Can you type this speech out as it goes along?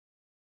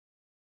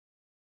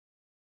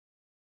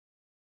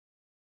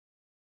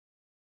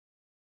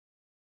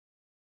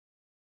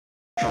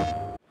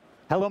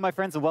Hello, my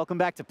friends, and welcome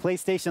back to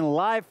PlayStation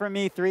Live from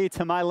E3.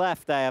 To my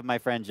left, I have my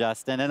friend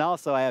Justin, and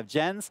also I have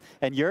Jens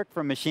and Jörg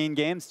from Machine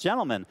Games.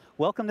 Gentlemen,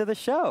 welcome to the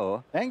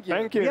show. Thank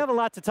you. We have a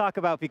lot to talk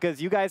about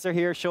because you guys are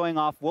here showing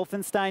off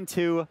Wolfenstein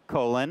 2,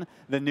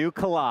 the new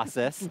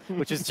Colossus,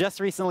 which is just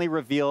recently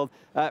revealed.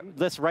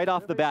 Just right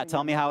off the bat,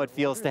 tell me how it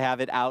feels to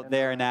have it out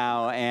there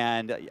now,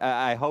 and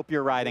I hope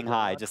you're riding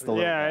high just a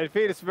little bit. Yeah, it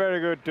feels very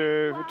good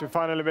to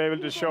finally be able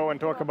to show and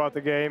talk about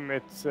the game.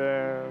 It's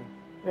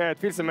yeah, it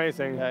feels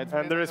amazing,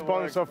 and the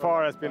response so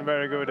far has been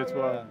very good as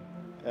well.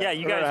 Yeah,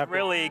 you guys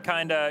really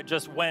kind of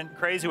just went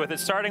crazy with it,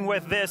 starting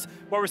with this.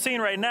 What we're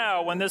seeing right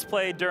now, when this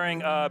played during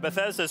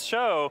Bethesda's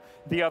show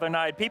the other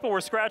night, people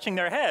were scratching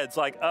their heads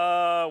like,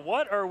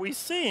 what are we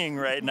seeing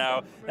right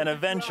now? And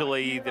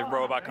eventually the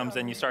robot comes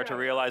in, you start to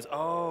realize,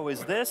 oh,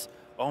 is this?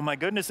 Oh my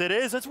goodness, it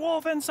is. It's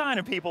Wolfenstein,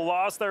 and people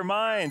lost their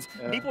minds.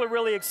 Yeah. People are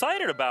really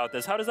excited about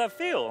this. How does that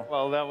feel?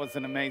 Well, that was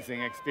an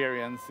amazing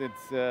experience.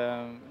 It's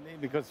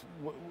because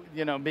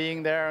you know,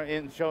 being there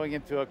and showing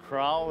it to a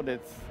crowd.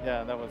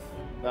 That was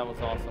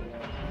awesome.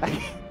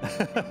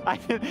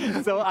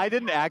 So I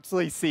didn't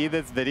actually see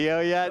this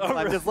video yet. So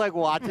I'm just like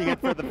watching it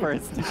for the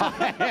first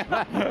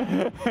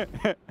time.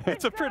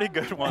 It's a pretty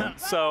good one.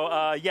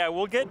 So yeah,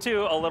 we'll get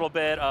to a little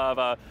bit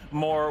of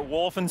more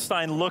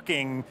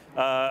Wolfenstein-looking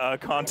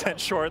content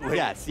shortly.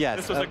 Yes.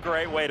 This was a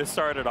great way to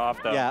start it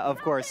off, though. Yeah, of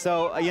course.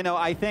 So you know,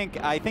 I think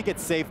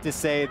it's safe to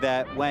say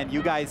that when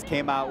you guys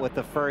came out with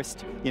the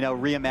first, you know,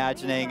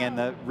 reimagining and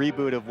the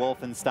reboot of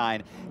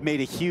Wolfenstein, made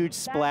a huge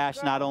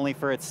splash not only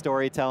for its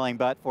storytelling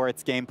but for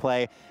its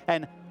gameplay.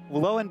 And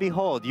lo and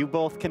behold, you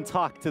both can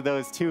talk to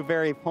those two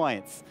very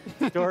points,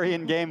 story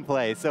and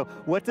gameplay. So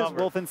what does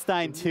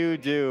Wolfenstein 2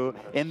 do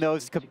in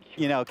those,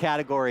 you know,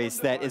 categories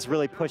that is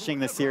really pushing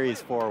the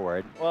series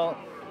forward? Well,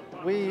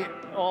 we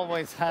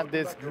always had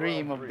this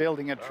dream of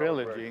building a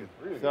trilogy.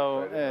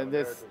 So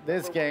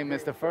this game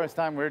is the first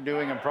time we're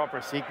doing a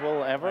proper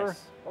sequel ever.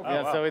 Nice.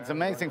 Yeah, so it's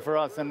amazing for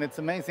us, and it's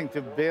amazing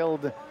to be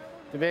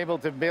able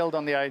to build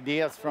on the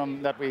ideas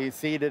from that we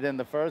seeded in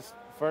the first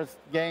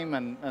game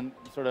and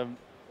sort of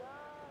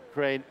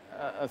create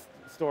a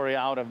story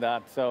out of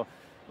that. So,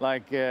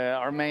 like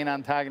our main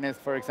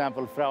antagonist, for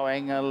example, Frau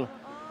Engel,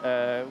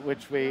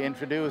 which we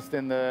introduced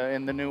in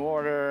the New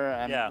Order,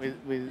 and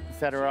we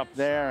set her up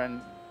there,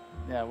 and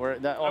yeah,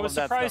 I was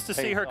surprised to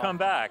see her come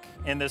back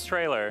in this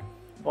trailer.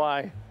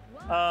 Why?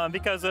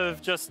 Because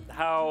of just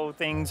how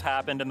things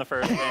happened in the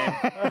first game.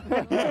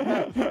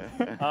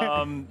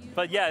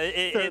 But yeah,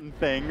 certain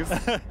things.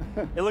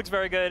 It looks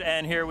very good,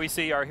 and here we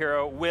see our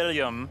hero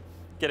William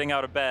getting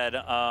out of bed.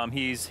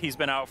 He's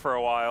been out for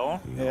a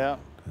while. Yeah.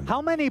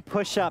 How many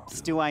push-ups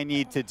do I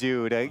need to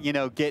do to, you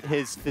know, get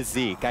his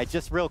physique?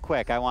 Just real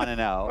quick, I want to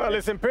know. Well,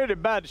 it's in pretty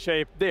bad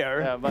shape there.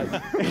 Yeah, but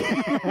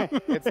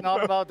it's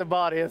not about the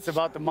body, it's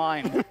about the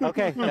mind.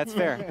 Okay, that's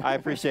fair. I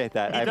appreciate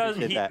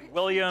that.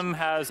 William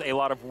has a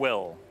lot of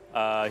will.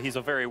 He's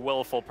a very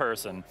willful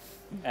person.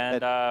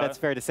 And that's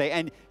fair to say.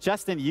 And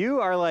Justin, you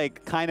are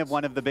like kind of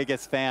one of the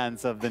biggest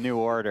fans of the New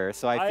Order,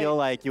 so I feel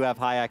like you have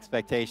high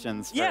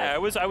expectations. Yeah, I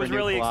was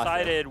really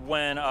excited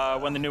when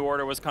the New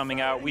Order was coming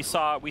out. We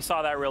saw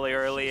that really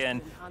early,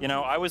 and you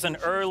know, I was an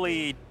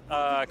early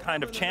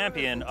kind of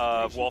champion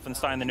of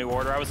Wolfenstein: The New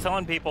Order. I was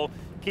telling people,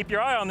 keep your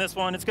eye on this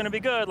one. It's going to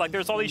be good. Like,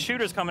 there's all these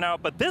shooters coming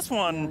out, but this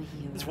one,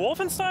 this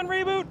Wolfenstein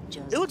reboot,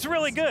 it looks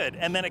really good.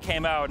 And then it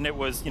came out, and it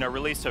was, you know,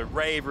 released to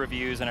rave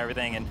reviews and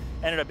everything, and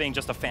ended up being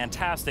just a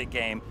fantastic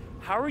game.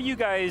 How are you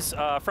guys,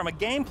 from a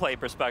gameplay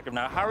perspective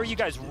now, how are you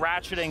guys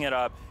ratcheting it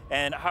up?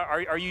 And how,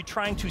 are you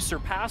trying to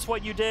surpass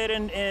what you did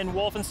in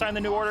Wolfenstein: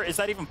 The New Order? Is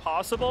that even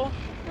possible?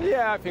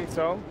 Yeah, I think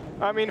so.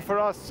 I mean, for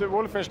us,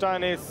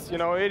 Wolfenstein is, you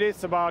know, it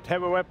is about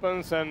heavy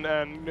weapons and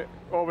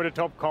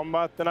over-the-top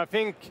combat, and I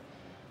think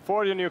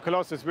for the new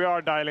Colossus, we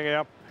are dialing it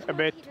up a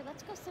bit,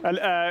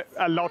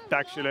 a lot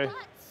actually.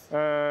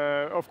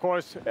 Of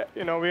course,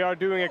 you know, we are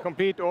doing a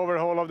complete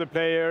overhaul of the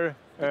player,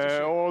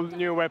 all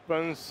new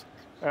weapons.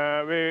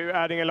 We're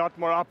adding a lot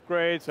more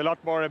upgrades, a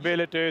lot more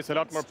abilities, a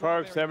lot more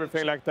perks,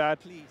 everything like that.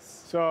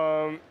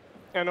 So,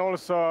 and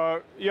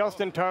also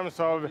just in terms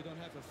of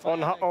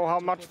how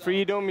much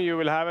freedom you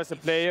will have as a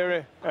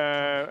player,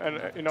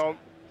 and you know,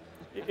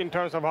 in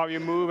terms of how you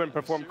move and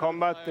perform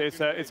combat,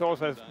 it's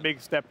also a big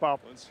step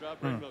up.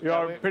 You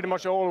are pretty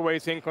much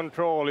always in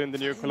control in the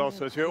new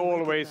Colossus. You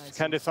always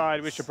can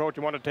decide which approach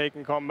you want to take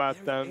in combat,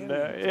 and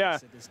yeah,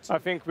 I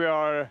think we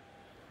are.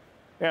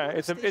 Yeah,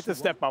 it's a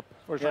step up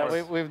for sure.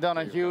 Yeah, we've done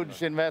a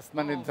huge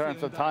investment in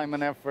terms of time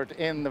and effort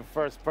in the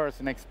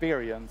first-person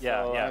experience.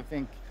 Yeah, so yeah. I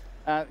think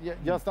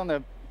just on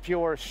the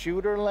pure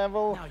shooter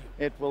level,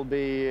 it will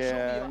be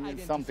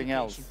something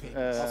else.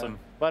 Awesome.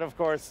 But of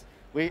course,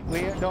 we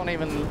don't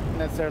even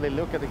necessarily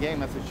look at the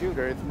game as a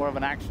shooter. It's more of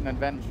an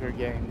action-adventure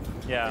game.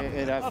 Yeah,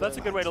 it has that's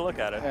a good way to look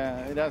at it.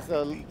 It has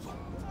a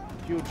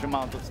huge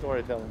amount of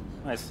storytelling.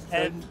 Nice.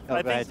 And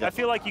I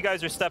feel like you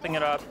guys are stepping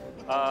it up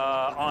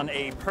on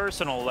a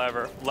personal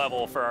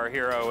level for our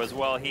hero as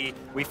well.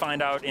 We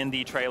find out in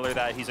the trailer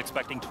that he's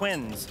expecting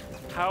twins.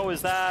 How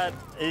is that?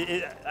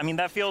 I mean,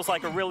 that feels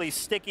like a really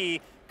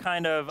sticky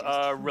kind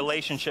of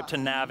relationship to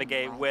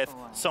navigate with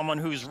someone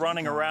who's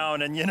running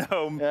around and, you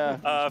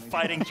know,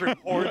 fighting through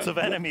hordes of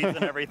enemies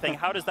and everything.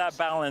 How does that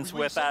balance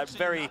with that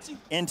very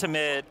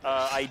intimate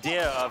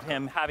idea of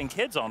him having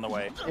kids on the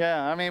way?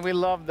 Yeah, I mean, we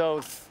love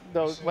those.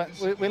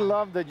 We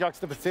love the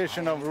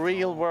juxtaposition of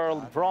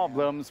real-world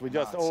problems with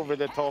just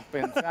over-the-top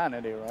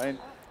insanity, right?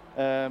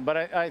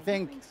 But I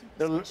think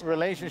the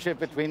relationship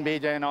between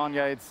BJ and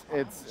Anya,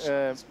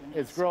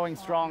 it's growing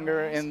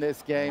stronger in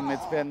this game.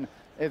 It's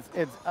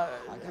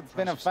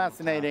been a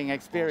fascinating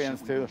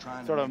experience to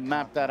sort of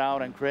map that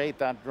out and create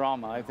that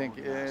drama. I think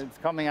it's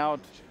coming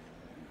out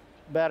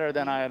better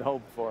than I had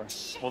hoped for.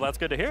 Well, that's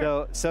good to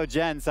hear. So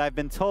Jens, I've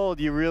been told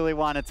you really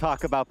want to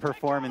talk about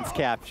performance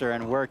capture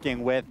and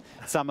working with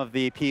some of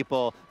the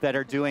people that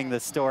are doing the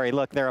story.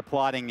 Look, they're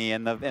applauding me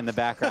in the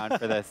background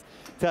for this.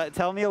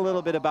 Tell me a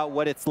little bit about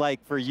what it's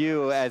like for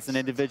you as an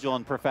individual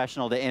and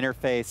professional to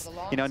interface,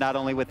 you know, not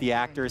only with the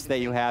actors that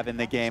you have in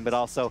the game, but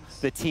also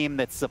the team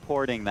that's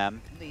supporting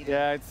them.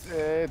 Yeah,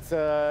 it's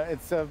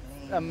an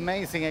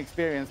amazing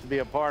experience to be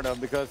a part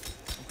of because,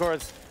 of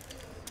course,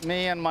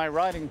 me and my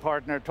writing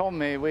partner,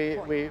 Tommy, we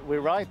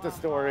write the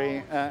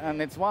story, and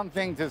it's one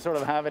thing to sort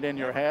of have it in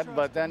your head,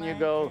 but then you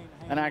go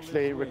and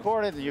actually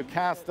record it, you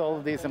cast all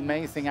of these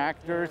amazing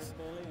actors,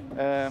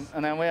 and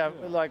then we have,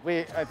 like,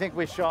 I think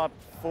we shot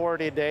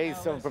 40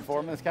 days of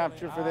performance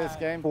capture for this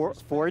game.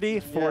 40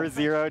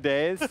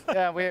 days?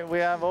 Yeah, we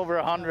have over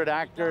 100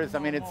 actors. I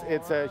mean,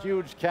 it's a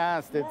huge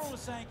cast.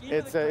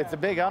 It's a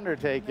big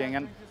undertaking,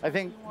 and I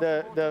think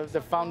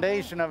the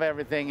foundation of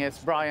everything is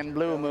Brian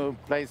Bloom, who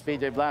plays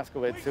BJ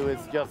Blazkowicz, who is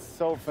just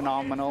so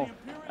phenomenal,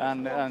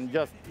 and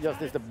just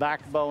is the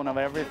backbone of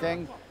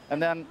everything.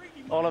 And then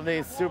all of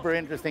these super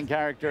interesting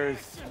characters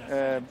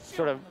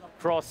sort of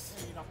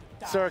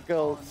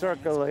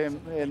circle him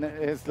in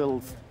his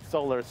little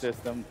solar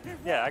system.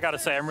 Yeah, I got to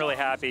say, I'm really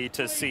happy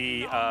to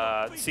see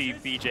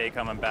BJ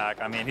coming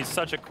back. I mean, he's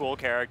such a cool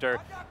character.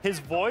 His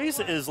voice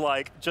is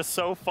like just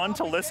so fun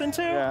to listen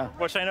to,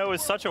 which I know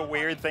is such a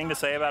weird thing to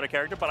say about a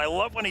character, but I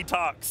love when he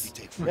talks.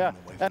 Yeah,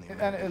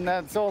 and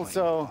that's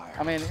also,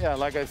 I mean, yeah,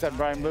 like I said,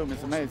 Brian Bloom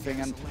is amazing,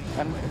 and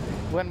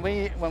when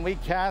we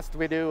cast,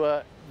 we do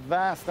a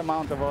vast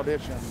amount of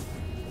auditions.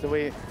 So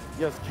we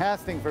just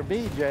casting for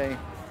BJ.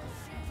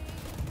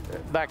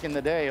 Back in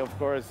the day, of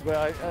course,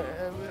 well,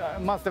 I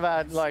must have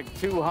had like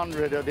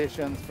 200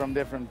 auditions from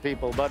different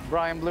people, but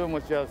Brian Bloom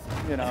was just,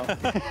 you know,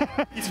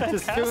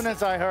 as soon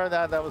as I heard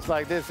that, was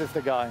like, this is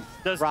the guy.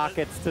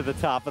 Rockets to the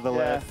top of the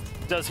list.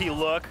 Does he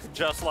look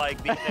just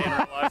like BJ in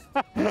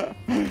real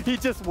life? He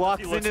just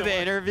walks into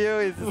the interview,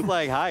 he's just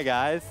like, hi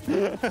guys.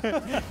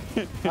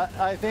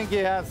 I think he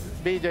has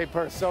BJ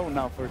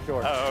persona for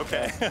sure. Oh,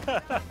 okay.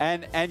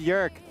 And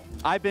Jörg,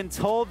 I've been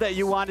told that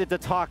you wanted to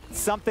talk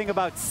something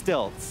about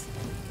stilts.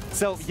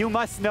 So you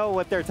must know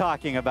what they're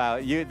talking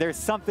about. There's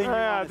something you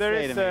want to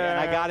say to me, and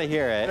I got to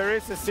hear it. There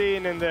is a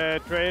scene in the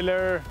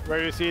trailer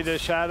where you see the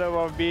shadow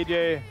of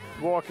BJ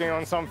walking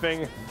on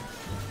something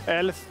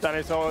else than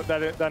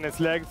his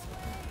legs,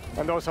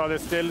 and those are the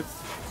stilts.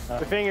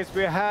 The thing is,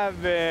 we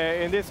have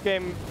in this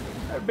game,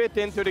 a bit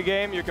into the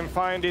game, you can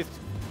find these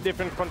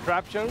different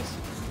contraptions,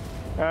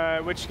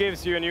 which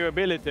gives you a new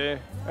ability.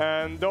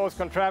 And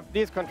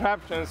these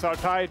contraptions are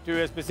tied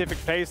to a specific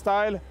play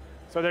style.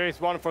 So there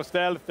is one for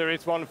stealth, there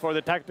is one for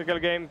the tactical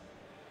game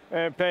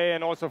play,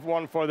 and also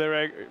one for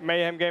the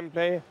mayhem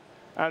gameplay.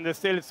 And the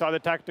stilts are the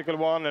tactical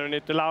one, and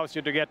it allows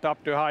you to get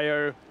up to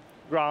higher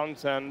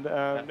grounds, and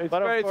it's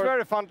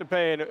very fun to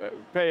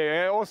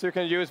play. Also, you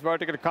can use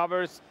vertical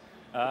covers,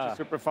 which is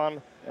super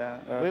fun.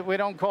 Yeah. We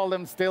don't call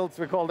them stilts,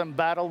 we call them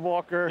battle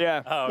walker.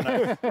 Yeah. Oh,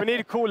 nice. We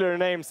need cooler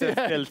names than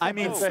stilts. I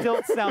mean,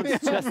 stilt sounds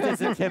just as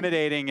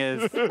intimidating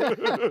as...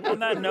 On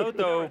that note,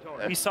 though,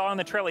 we saw in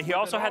the trailer, he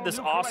also had this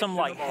awesome,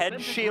 like,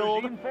 head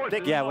shield.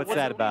 Yeah, what's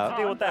that about? What's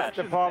the deal with that?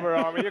 The power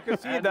armor. You can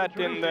see that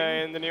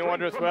in the new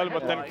order as well,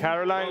 but then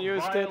Caroline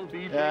used it.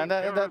 Yeah, and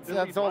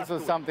that's also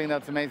something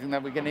that's amazing,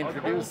 that we can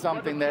introduce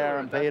something there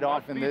and pay it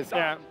off in this.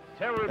 Yeah.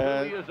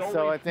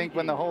 So I think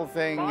when the whole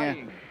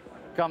thing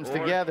comes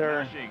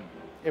together,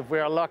 if we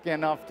are lucky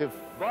enough to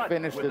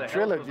finish the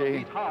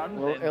trilogy,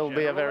 it'll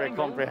be a very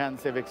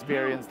comprehensive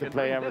experience to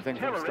play everything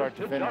from start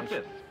to finish.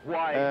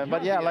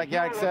 But yeah, like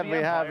Jack said,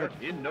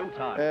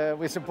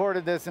 we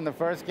supported this in the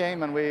first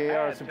game, and we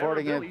are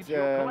supporting it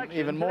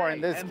even more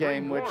in this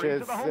game, which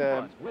is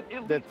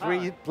the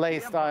 3 play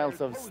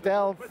styles of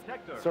stealth,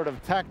 sort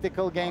of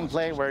tactical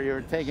gameplay where you're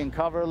taking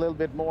cover a little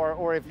bit more,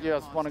 or if you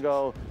just want to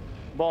go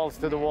balls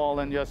to the wall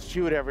and just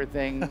shoot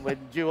everything with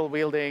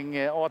dual-wielding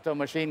auto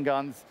machine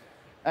guns.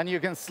 And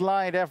you can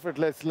slide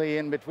effortlessly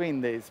in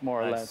between these,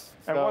 more or less.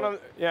 And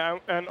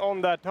and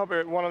on that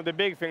topic, one of the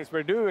big things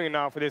we're doing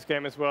now for this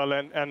game as well,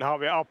 and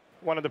how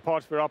one of the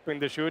parts we're upping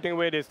the shooting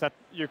with, is that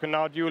you can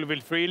now dual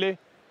wield freely,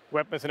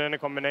 weapons in any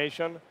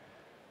combination.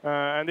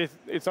 And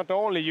it's not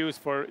only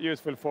useful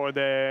for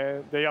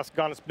the just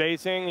guns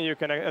blazing. You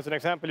can, as an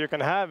example, you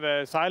can have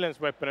a silence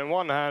weapon in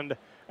one hand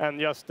and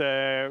just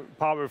a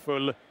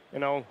powerful,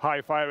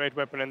 high fire rate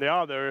weapon in the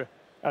other,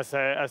 as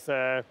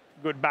a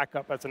good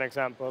backup, as an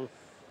example.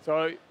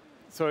 So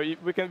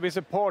we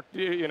support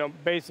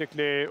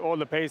basically all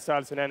the play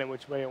styles in any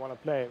which way you want to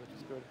play, which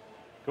is good.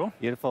 Cool.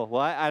 Beautiful.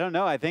 Well, I don't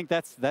know. I think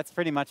that's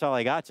pretty much all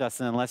I got,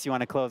 Justin, unless you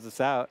want to close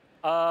this out.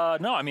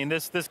 No, I mean,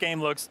 this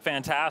game looks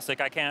fantastic.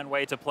 I can't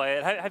wait to play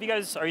it. Have you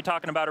guys, are you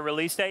talking about a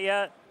release date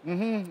yet?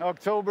 Mm-hmm.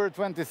 October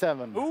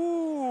 27.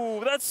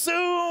 Ooh, that's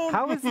soon!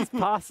 How is this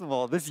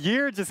possible? This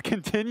year just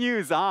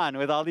continues on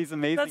with all these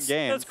amazing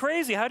games. That's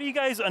crazy. How do you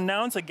guys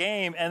announce a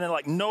game and then,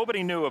 like,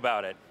 nobody knew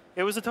about it?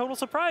 It was a total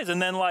surprise.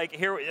 And then, like,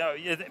 here,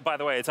 by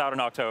the way, it's out in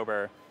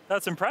October.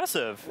 That's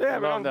impressive. Yeah,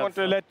 we don't want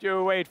to let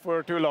you wait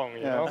for too long,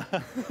 you know?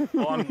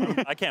 Well,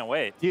 I can't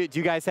wait. Do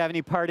you guys have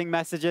any parting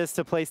messages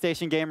to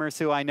PlayStation gamers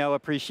who I know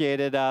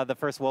appreciated the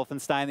first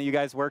Wolfenstein that you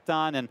guys worked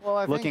on and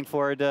looking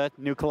forward to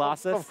new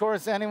Colossus? Of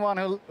course, anyone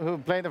who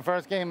played the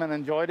first game and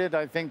enjoyed it,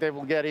 I think they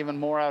will get even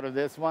more out of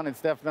this one. It's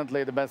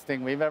definitely the best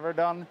thing we've ever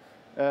done.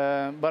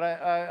 But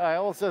I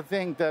also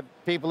think that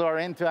people who are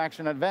into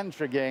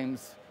action-adventure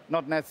games,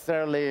 not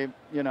necessarily,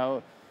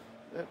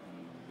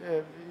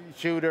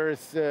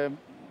 shooters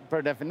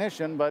per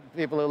definition, but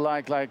people who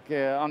like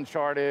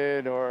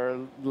Uncharted or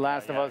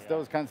Last of Us,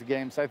 those kinds of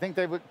games, I think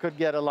they could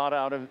get a lot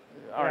out of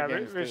our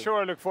games. We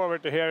sure look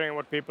forward to hearing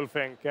what people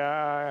think.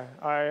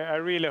 I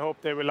really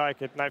hope they will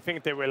like it, and I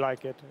think they will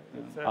like it.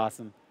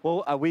 Awesome.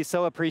 Well, we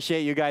so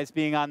appreciate you guys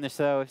being on the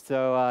show.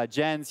 So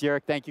Jens,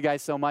 Jörg, thank you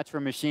guys so much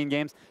for Machine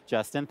Games.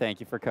 Justin, thank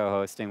you for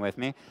co-hosting with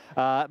me.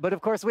 But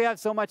of course, we have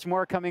so much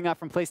more coming up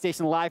from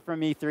PlayStation Live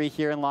from E3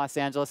 here in Los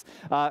Angeles.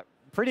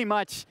 Pretty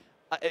much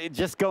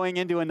just going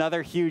into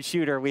another huge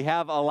shooter. We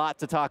have a lot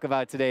to talk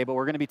about today, but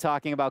we're going to be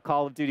talking about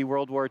Call of Duty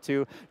World War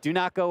II. Do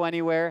not go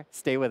anywhere.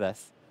 Stay with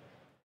us.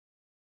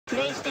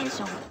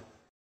 PlayStation